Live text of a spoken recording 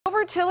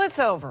till it's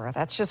over.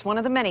 That's just one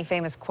of the many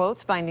famous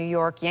quotes by New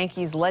York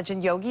Yankees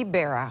legend Yogi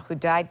Berra, who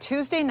died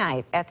Tuesday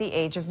night at the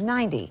age of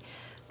 90.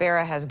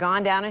 Berra has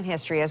gone down in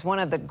history as one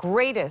of the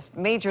greatest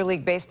Major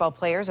League Baseball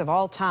players of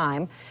all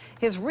time.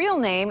 His real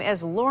name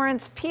is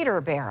Lawrence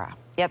Peter Berra,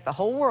 yet the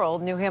whole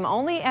world knew him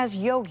only as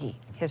Yogi,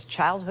 his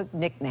childhood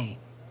nickname.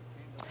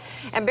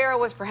 And Berra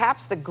was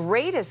perhaps the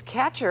greatest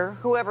catcher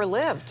who ever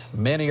lived.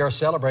 Many are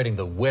celebrating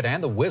the wit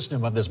and the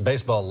wisdom of this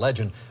baseball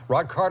legend.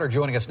 Rod Carter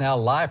joining us now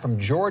live from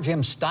George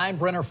M.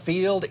 Steinbrenner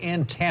Field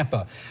in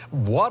Tampa.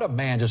 What a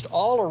man, just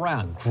all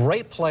around.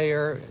 Great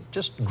player,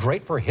 just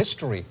great for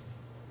history.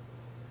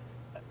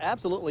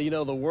 Absolutely. You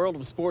know, the world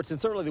of sports and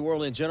certainly the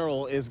world in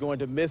general is going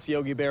to miss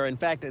Yogi Berra. In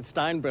fact, at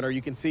Steinbrenner,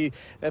 you can see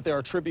that there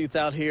are tributes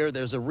out here.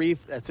 There's a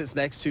wreath that sits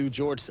next to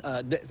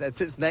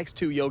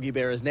Yogi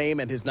Berra's name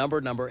and his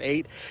number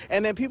 8.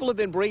 And then people have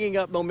been bringing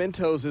up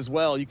mementos as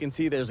well. You can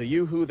see there's a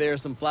yoo-hoo there,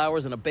 some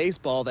flowers, and a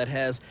baseball that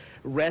has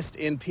rest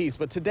in peace.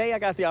 But today I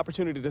got the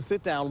opportunity to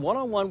sit down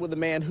one-on-one with a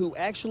man who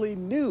actually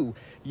knew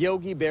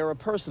Yogi Berra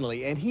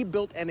personally, and he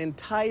built an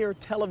entire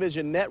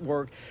television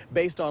network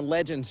based on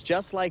legends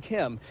just like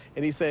him.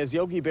 And he says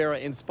Yogi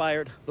Berra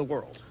inspired the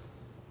world.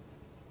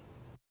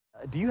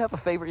 Do you have a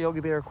favorite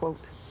Yogi Berra quote?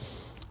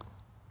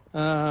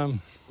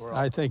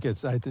 I think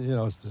it's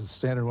the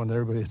standard one.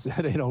 Everybody,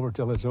 it ain't over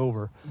till it's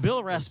over.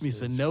 Bill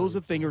Rasmussen knows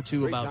a thing or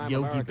two about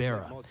Yogi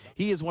Berra.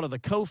 He is one of the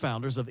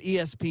co-founders of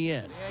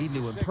ESPN. He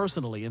knew him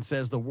personally and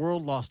says the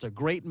world lost a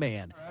great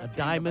man, a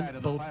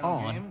diamond both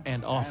on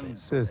and off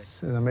it.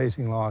 It's an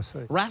amazing loss.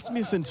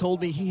 Rasmussen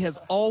told me he has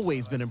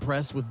always been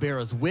impressed with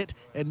Berra's wit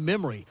and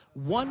memory.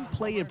 One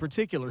play in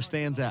particular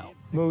stands out.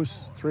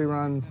 Moose,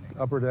 3-run,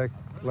 upper deck,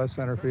 left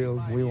center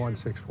field. We won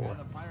 6-4.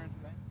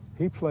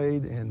 He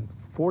played in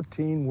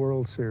 14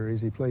 World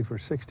Series. He played for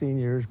 16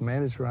 years,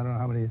 managed for I don't know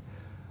how many.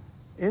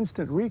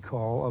 Instant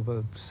recall of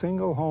a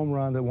single home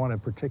run that won a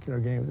particular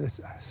game. It's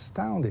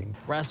astounding.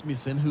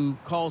 Rasmussen, who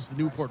calls the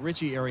Newport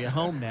Richie area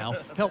home now,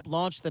 helped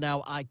launch the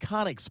now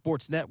iconic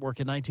sports network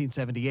in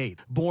 1978.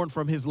 Born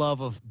from his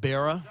love of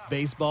Berra,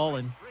 baseball,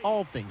 and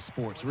all things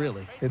sports,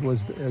 really. It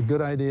was a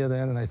good idea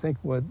then, and I think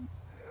when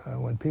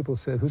people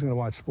said, who's going to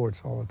watch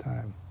sports all the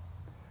time?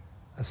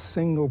 A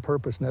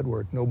single-purpose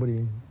network.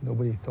 Nobody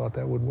thought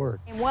that would work.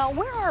 Well,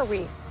 where are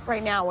we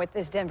right now with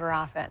this Denver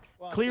offense?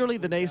 Clearly,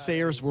 the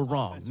naysayers were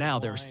wrong. Now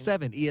there are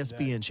 7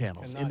 ESPN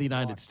channels in the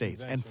United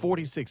States and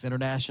 46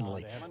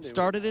 internationally.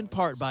 Started in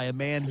part by a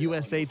man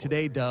USA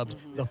Today dubbed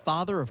the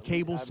father of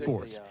cable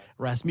sports.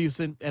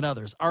 Rasmussen and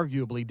others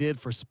arguably did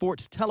for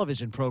sports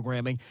television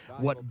programming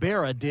what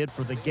Berra did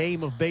for the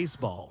game of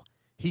baseball.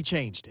 He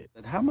changed it.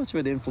 How much of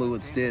an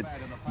influence did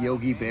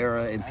Yogi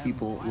Berra and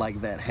people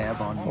like that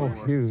have on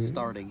your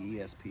starting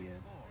ESPN?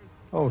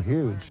 Oh,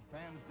 huge.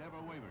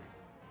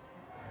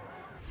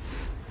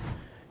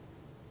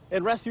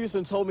 And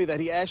Rasmussen told me that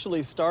he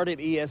actually started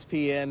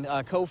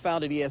ESPN,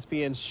 co-founded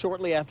ESPN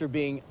shortly after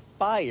being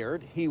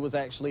fired. He was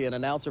actually an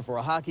announcer for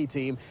a hockey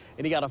team,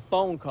 and he got a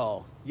phone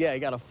call. Yeah,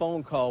 he got a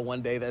phone call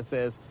one day that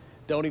says,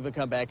 don't even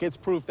come back. It's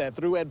proof that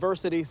through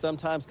adversity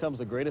sometimes comes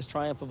the greatest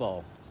triumph of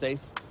all.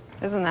 Stace?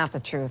 Isn't that the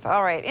truth?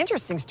 All right,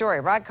 interesting story.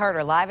 Rod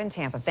Carter live in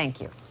Tampa.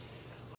 Thank you.